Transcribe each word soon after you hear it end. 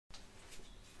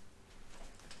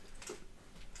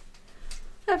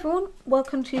Hi everyone,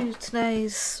 welcome to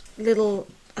today's little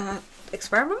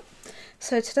experiment.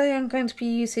 So today I'm going to be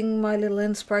using my little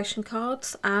inspiration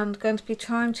cards and going to be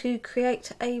trying to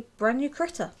create a brand new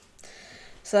critter.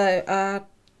 So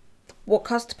what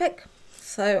cards to pick?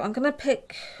 So I'm going to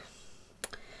pick, I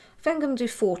think I'm going to do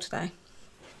 4 today.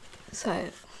 So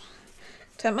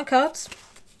take my cards,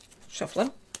 shuffle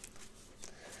them.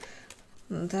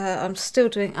 And I'm still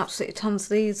doing absolutely tons of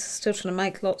these, still trying to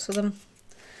make lots of them.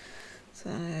 So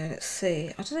let's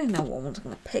see, I don't even know what ones I'm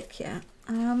going to pick yet.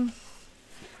 I've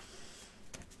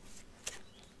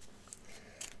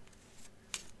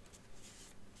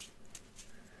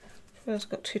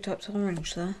got 2 types of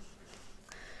orange there.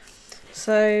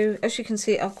 So as you can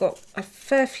see, I've got a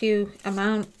fair few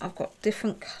amount. I've got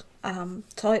different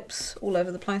types all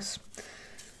over the place.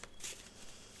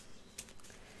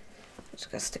 I'm just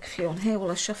going to stick a few on here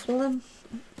while I shuffle them.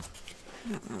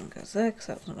 That one goes there because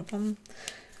that wasn't a problem.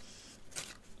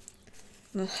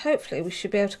 And hopefully we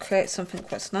should be able to create something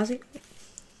quite snazzy.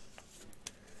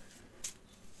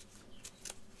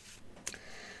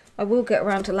 I will get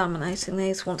around to laminating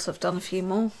these once I've done a few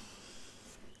more.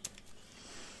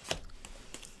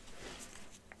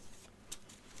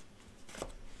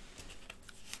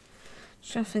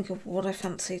 Just trying to think of what I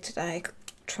fancy today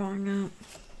trying out.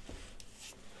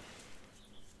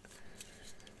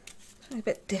 Something a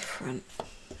bit different.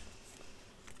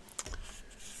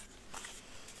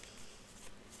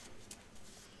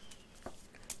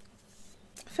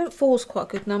 I think 4 is quite a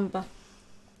good number.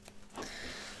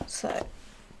 So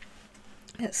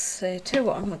let's see, tell you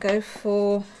what I'm going to go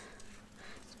for.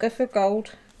 Let's go for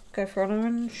gold, go for an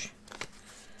orange,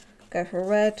 go for a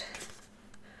red.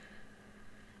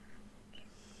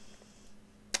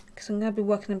 Because I'm going to be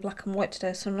working in black and white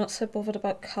today, so I'm not so bothered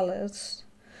about colours.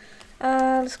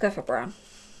 Let's go for brown.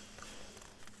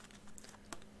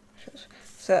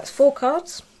 So that's 4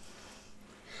 cards.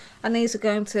 And these are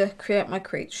going to create my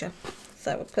creature.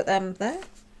 So we'll put them there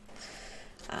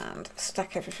and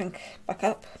stack everything back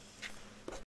up.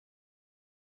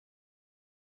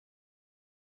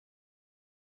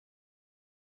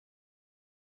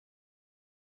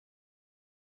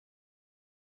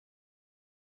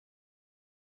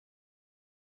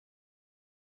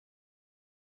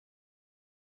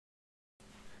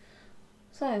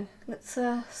 So let's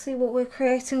see what we're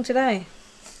creating today.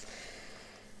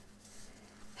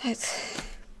 It's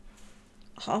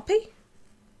a harpy.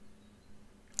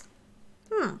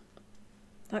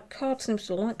 That card seems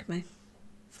to like me.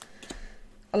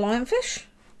 A lionfish.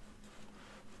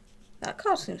 That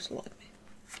card seems to like me.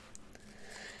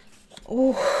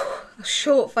 Oh, a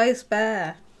short-faced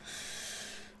bear.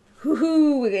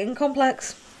 Woohoo, we're getting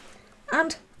complex.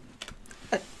 And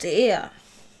a deer.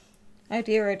 Oh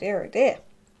dear, oh dear, oh dear.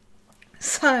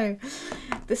 So,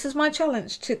 this is my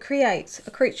challenge, to create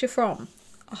a creature from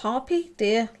a harpy,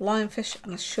 deer, lionfish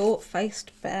and a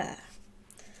short-faced bear.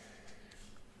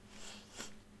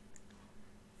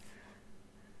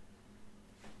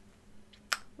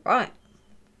 Right.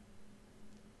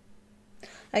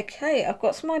 Okay, I've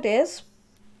got some ideas.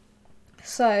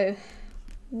 So,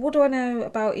 what do I know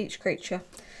about each creature?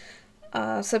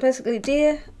 So basically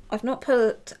deer, I've not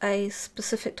put a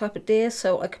specific type of deer,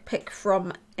 so I could pick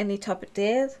from any type of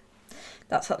deer.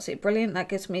 That's absolutely brilliant. That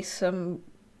gives me some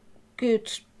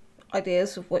good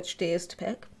ideas of which deers to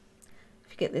pick,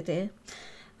 if you get the deer.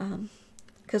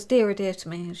 Because deer are dear to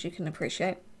me, as you can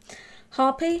appreciate.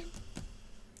 Harpy,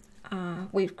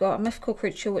 we've got a mythical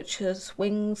creature which has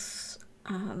wings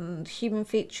and human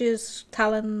features,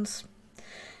 talons.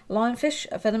 Lionfish,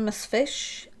 a venomous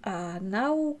fish,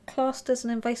 now classed as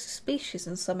an invasive species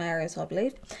in some areas, I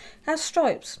believe. Has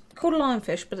stripes, called a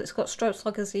lionfish, but it's got stripes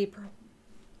like a zebra.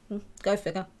 Go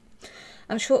figure.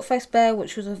 And a short-faced bear,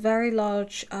 which was a very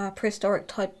large prehistoric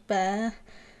type bear.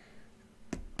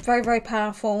 Very, very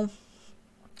powerful.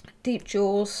 Deep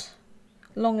jaws,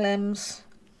 long limbs.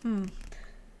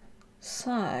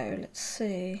 So, let's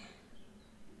see.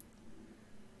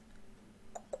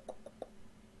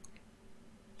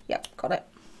 Yep, got it.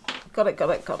 Got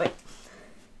it.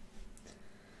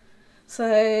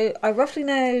 So I roughly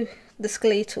know the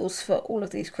skeletals for all of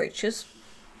these creatures,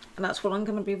 and that's what I'm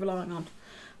going to be relying on.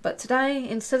 But today,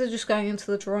 instead of just going into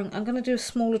the drawing, I'm going to do a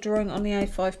smaller drawing on the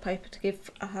A5 paper to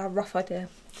give a rough idea.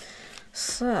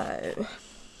 So,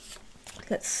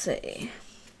 let's see.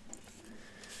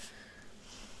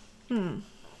 So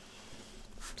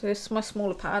this is my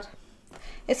smaller pad.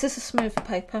 This is a smoother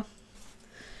paper.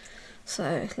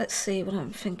 So let's see what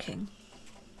I'm thinking.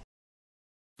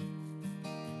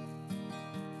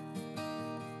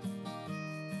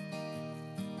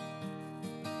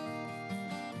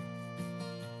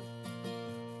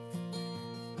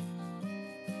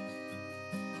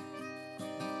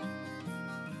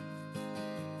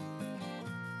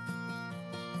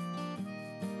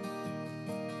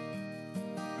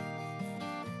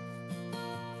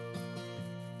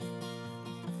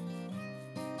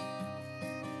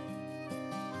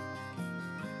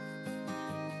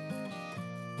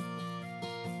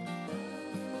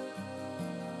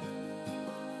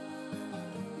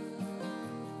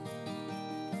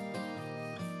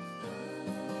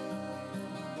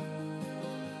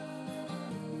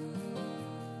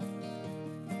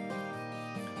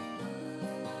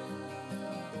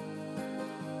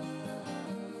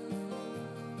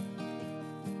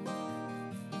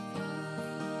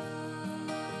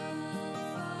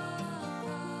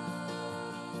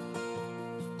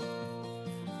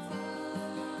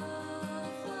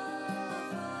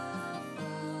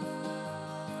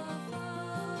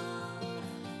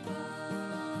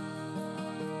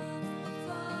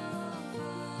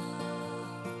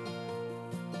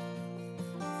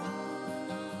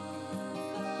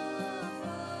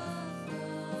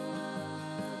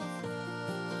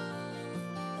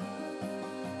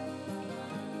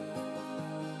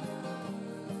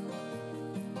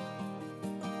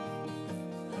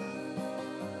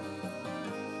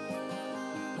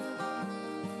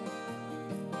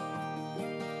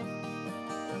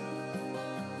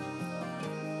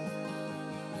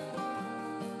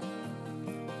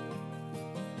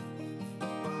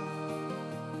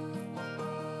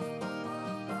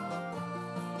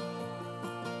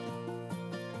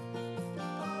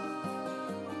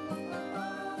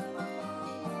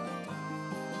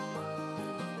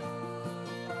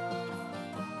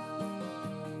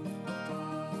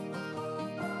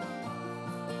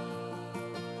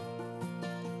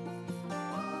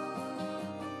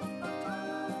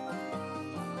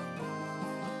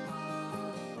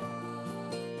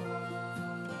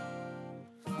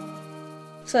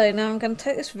 So now I'm going to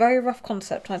take this very rough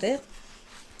concept idea.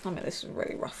 I mean, this is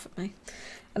really rough for me.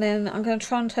 And then I'm going to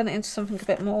try and turn it into something a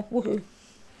bit more woohoo.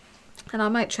 And I'll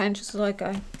make changes as I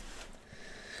go.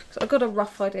 So I've got a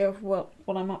rough idea of what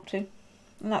I'm up to.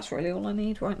 And that's really all I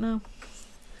need right now.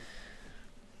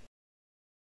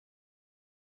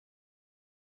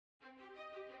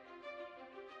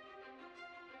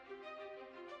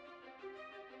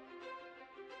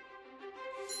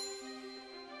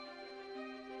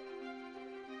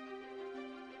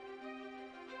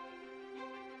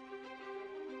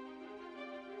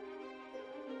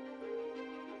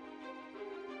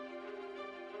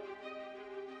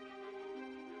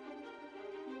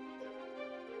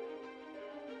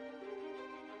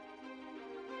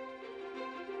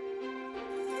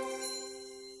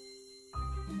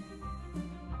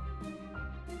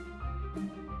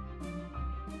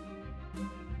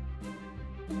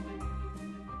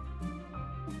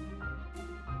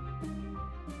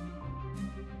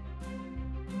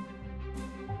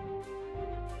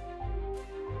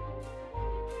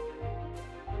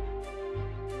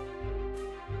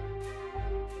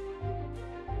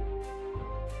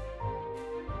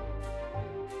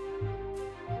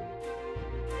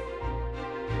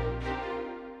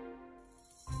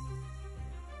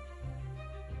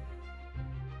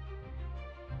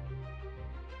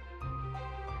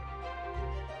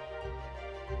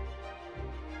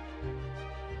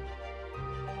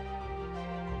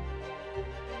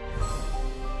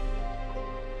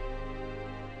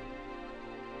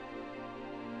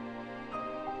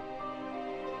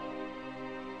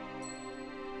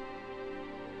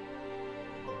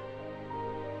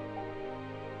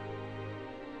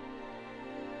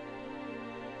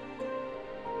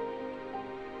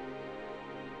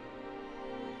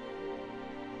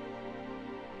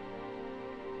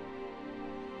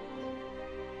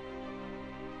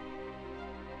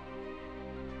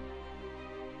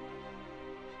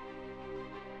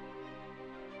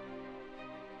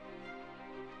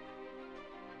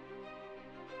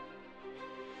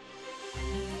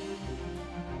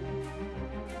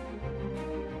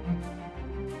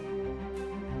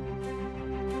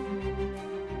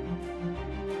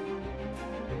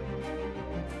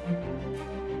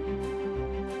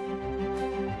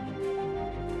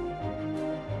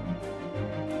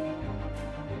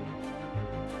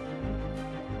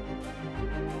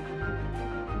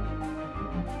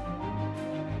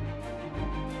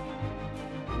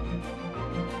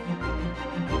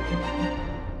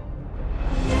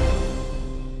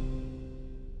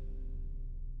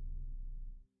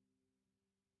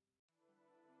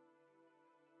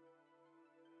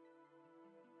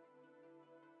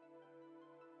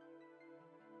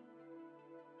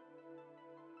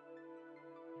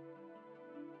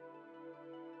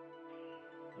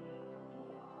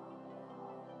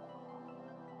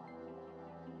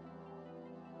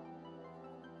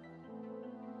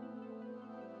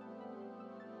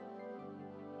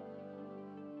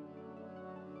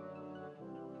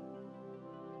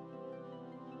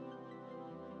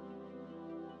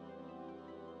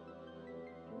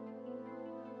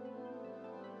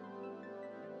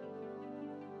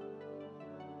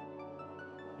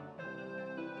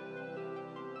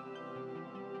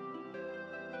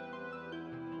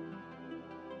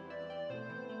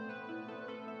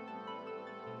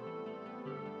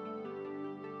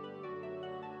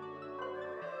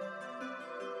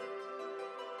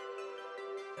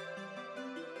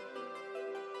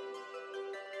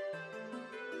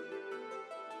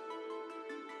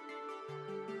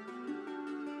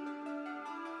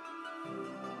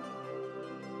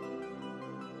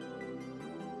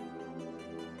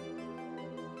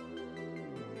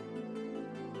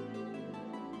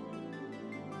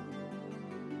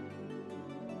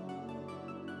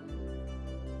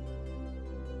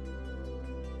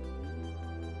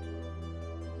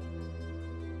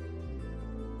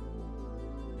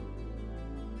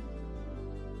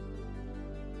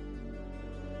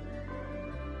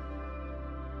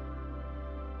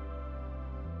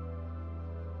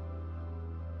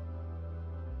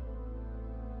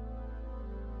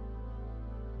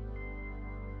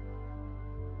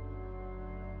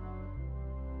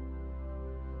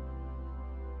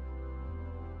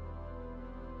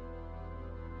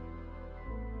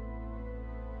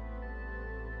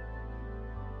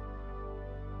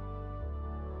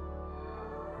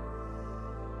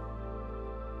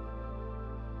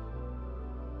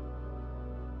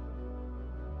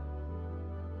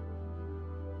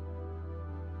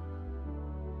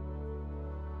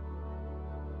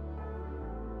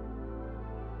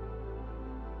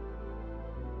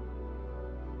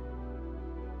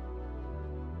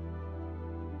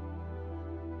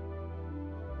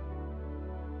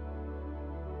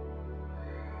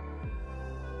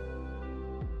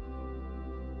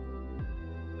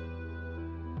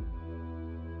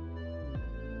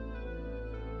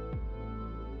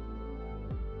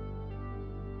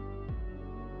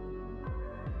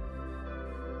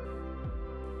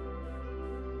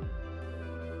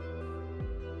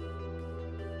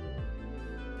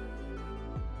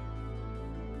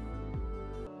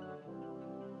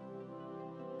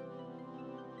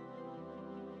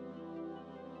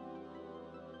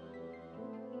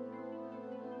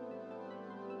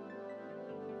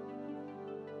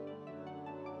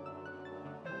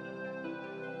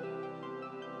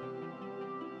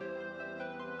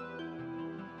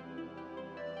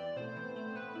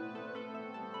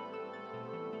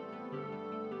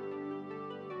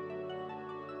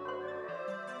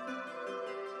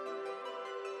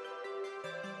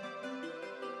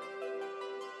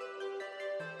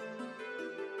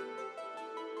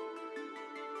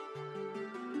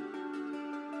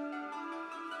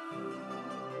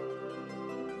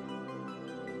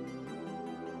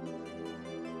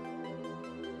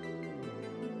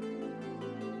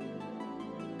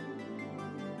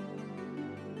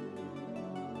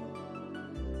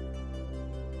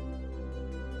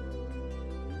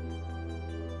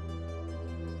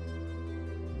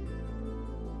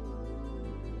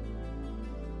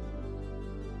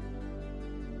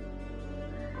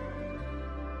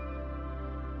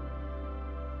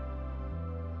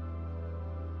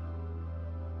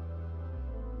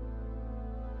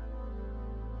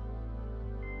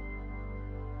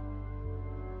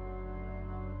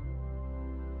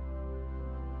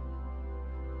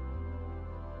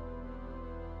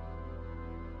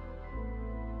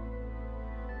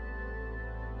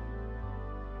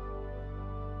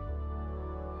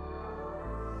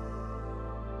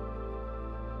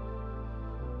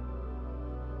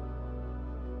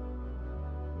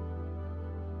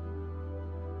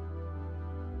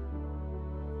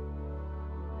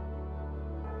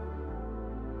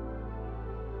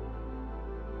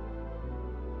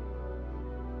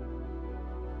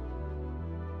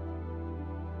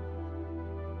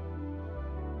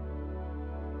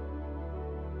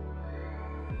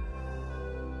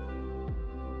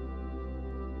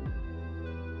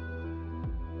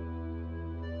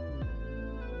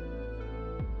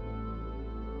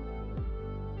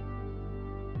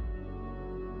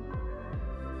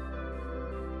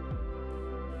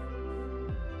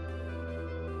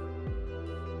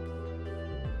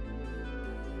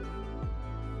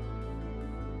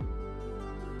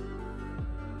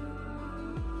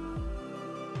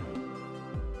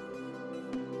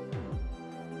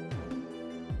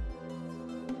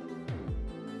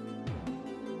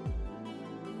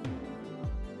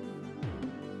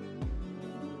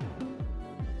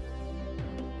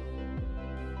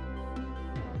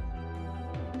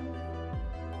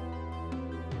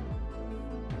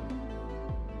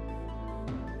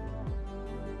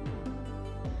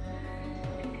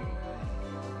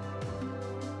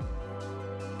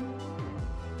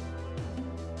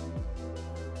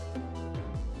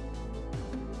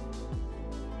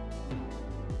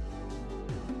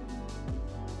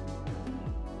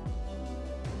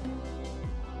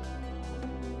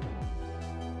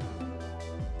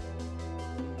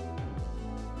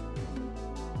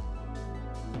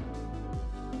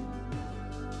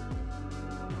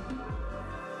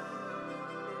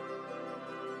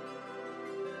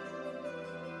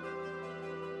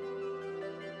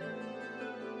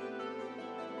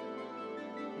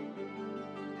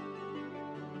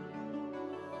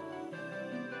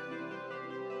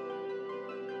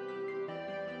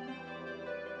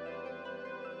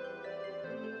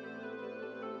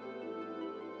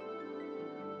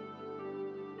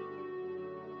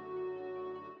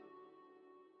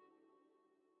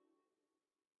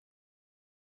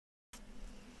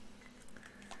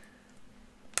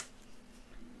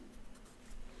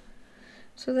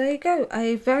 So there you go,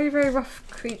 a very, very rough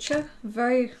creature,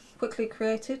 very quickly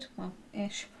created, well,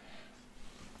 ish.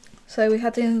 So we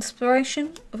had the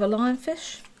inspiration of a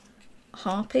lionfish, a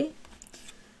harpy,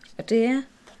 a deer,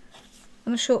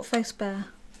 and a short-faced bear.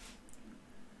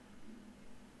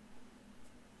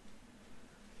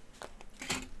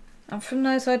 And from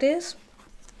those ideas,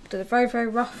 did a very, very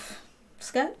rough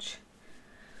sketch,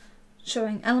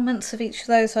 showing elements of each of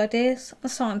those ideas and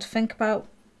starting to think about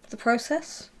the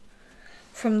process.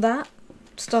 From that,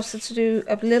 started to do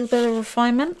a little bit of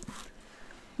refinement.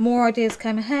 More ideas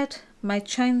came ahead, made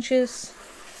changes,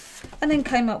 and then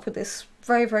came up with this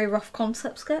very, very rough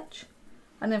concept sketch.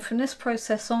 And then from this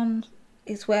process on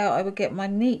is where I would get my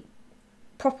neat,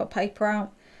 proper paper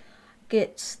out,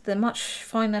 get the much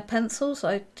finer pencils.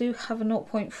 I do have a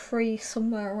 0.3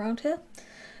 somewhere around here,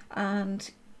 and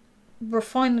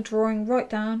refine the drawing right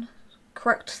down,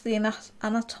 correct the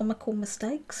anatomical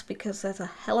mistakes, because there's a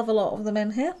hell of a lot of them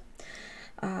in here.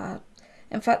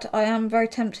 In fact, I am very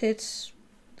tempted,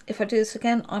 if I do this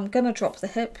again, I'm going to drop the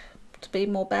hip to be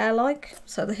more bear-like,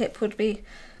 so the hip would be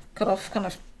cut off kind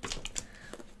of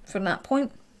from that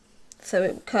point, so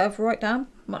it would curve right down,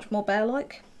 much more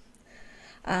bear-like.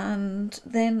 And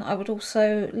then I would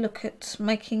also look at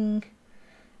making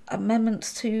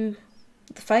amendments to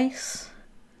the face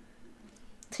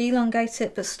to elongate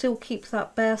it but still keep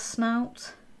that bear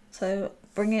snout, so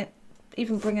bring in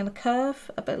a curve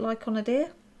a bit like on a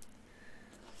deer.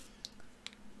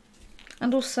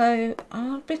 And also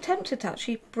I'd be tempted to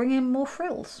actually bring in more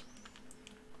frills,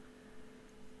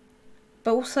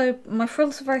 but also my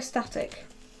frills are very static,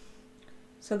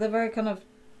 so they're very kind of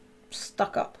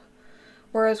stuck up,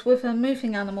 whereas with a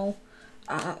moving animal,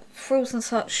 frills and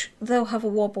such, they'll have a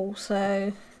wobble,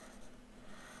 so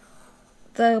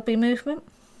there'll be movement.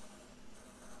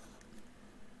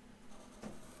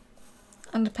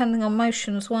 And depending on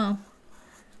motion as well.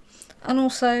 And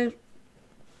also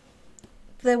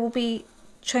there will be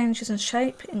changes in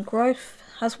shape, in growth.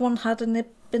 Has one had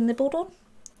been nibbled on?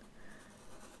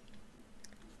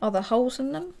 Are there holes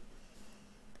in them?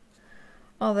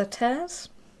 Are there tears?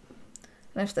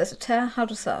 And if there's a tear, how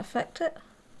does that affect it?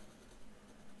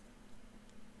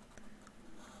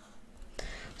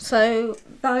 So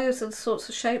those are the sorts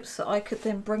of shapes that I could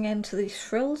then bring into these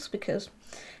frills, because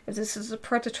if this is a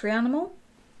predatory animal,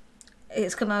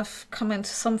 it's going to come into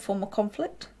some form of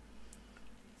conflict.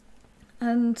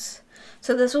 And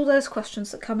so there's all those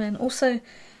questions that come in. Also,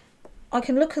 I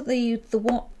can look at the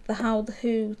what, the how, the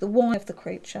who, the why of the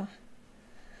creature.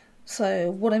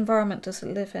 So what environment does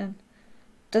it live in?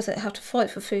 Does it have to fight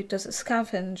for food? Does it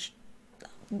scavenge?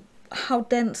 How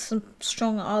dense and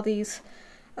strong are these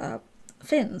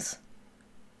fins?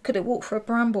 Could it walk through a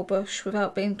bramble bush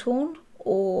without being torn?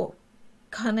 Or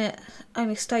can it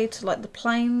only stay to like the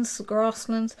plains, the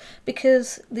grasslands?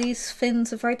 Because these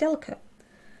fins are very delicate.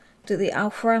 Do the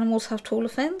alpha animals have taller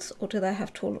fins, or do they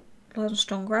have taller and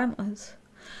stronger antlers?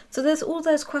 So there's all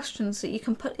those questions that you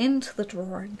can put into the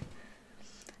drawing.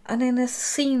 And then there's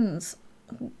scenes.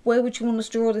 Where would you want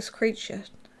to draw this creature?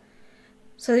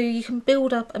 So you can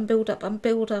build up and build up and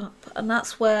build up, and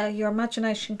that's where your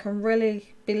imagination can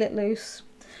really be let loose.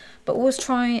 But always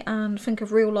try and think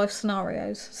of real life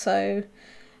scenarios. So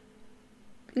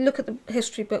look at the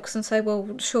history books and say, well,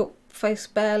 the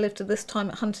short-faced bear lived at this time,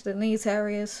 it hunted in these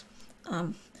areas.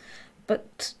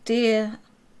 But deer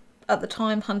at the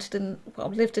time hunted in, well,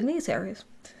 lived in these areas.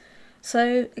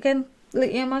 So again,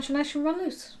 let your imagination run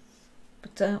loose.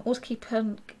 But always keep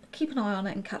an eye on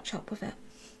it and catch up with it.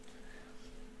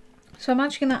 So I'm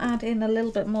actually going to add in a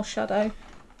little bit more shadow,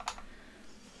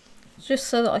 just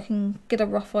so that I can get a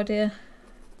rough idea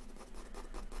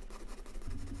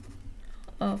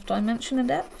of dimension and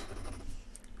depth.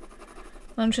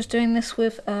 I'm just doing this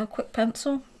with a quick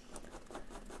pencil.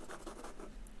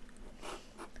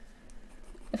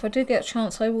 If I do get a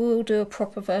chance, I will do a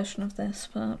proper version of this,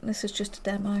 but this is just a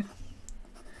demo.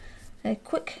 A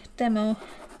quick demo.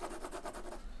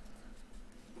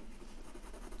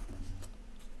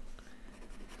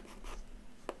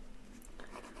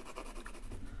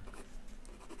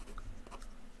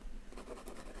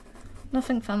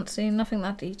 Nothing fancy, nothing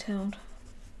that detailed.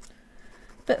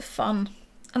 Bit fun.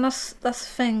 And that's the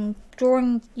thing.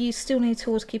 Drawing, you still need to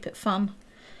always keep it fun.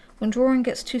 When drawing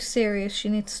gets too serious, you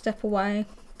need to step away,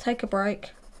 take a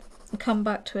break, and come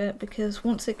back to it, because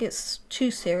once it gets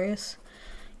too serious,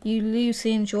 you lose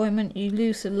the enjoyment, you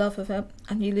lose the love of it,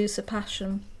 and you lose the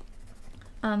passion.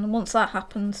 And once that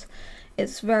happens,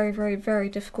 it's very, very, very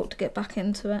difficult to get back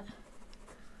into it.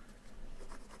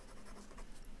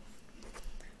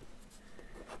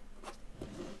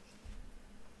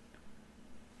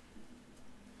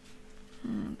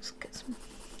 And Let's get some.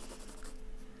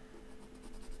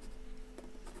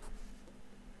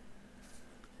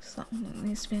 Is that one that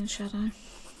needs to be in shadow?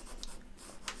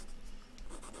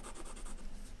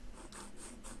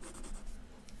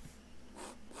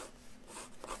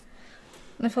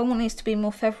 And if I want these to be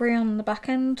more feathery on the back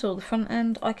end or the front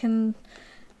end, I can,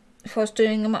 if I was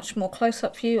doing a much more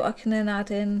close-up view, I can then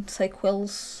add in, say,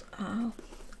 quills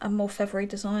and more feathery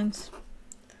designs.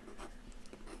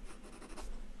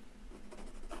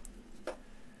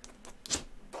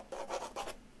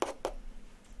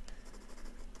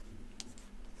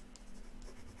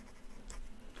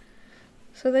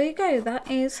 So there you go, that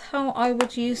is how I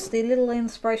would use the little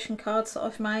inspiration cards that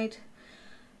I've made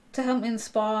to help me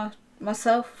inspire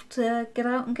myself to get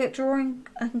out and get drawing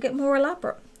and get more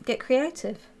elaborate, get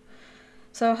creative.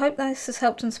 So I hope this has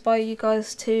helped inspire you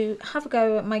guys to have a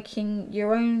go at making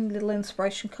your own little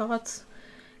inspiration cards.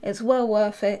 It's well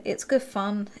worth it, it's good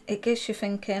fun, it gets you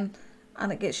thinking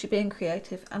and it gets you being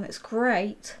creative, and it's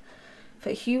great for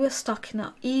if you are stuck in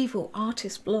that evil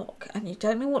artist block and you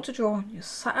don't know what to draw and you're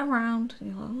sat around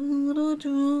and you're like, oh, what do I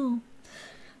draw?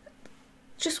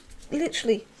 Just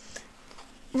literally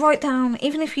write down,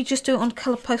 even if you just do it on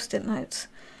colour post-it notes,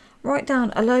 write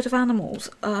down a load of animals.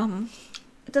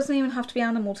 It doesn't even have to be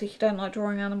animals if you don't like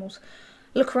drawing animals.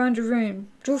 Look around your room,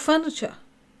 draw furniture.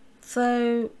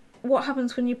 So what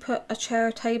happens when you put a chair,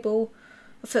 a table,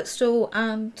 a footstool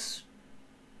and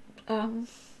an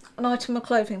item of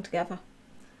clothing together?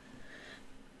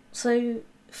 So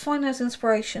find those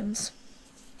inspirations.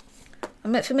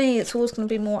 And for me it's always going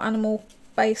to be more animal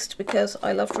based because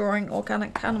I love drawing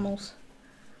organic animals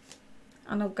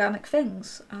and organic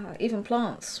things, even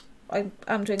plants.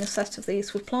 I'm doing a set of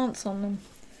these with plants on them.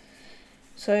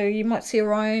 So you might see a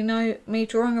rhino, me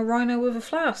drawing a rhino with a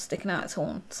flower sticking out its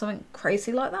horn, something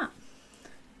crazy like that.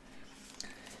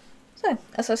 So,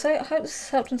 as I say, I hope this has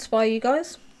helped inspire you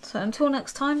guys. So until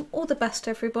next time, all the best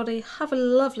everybody, have a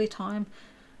lovely time,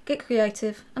 get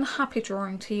creative and happy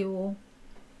drawing to you all.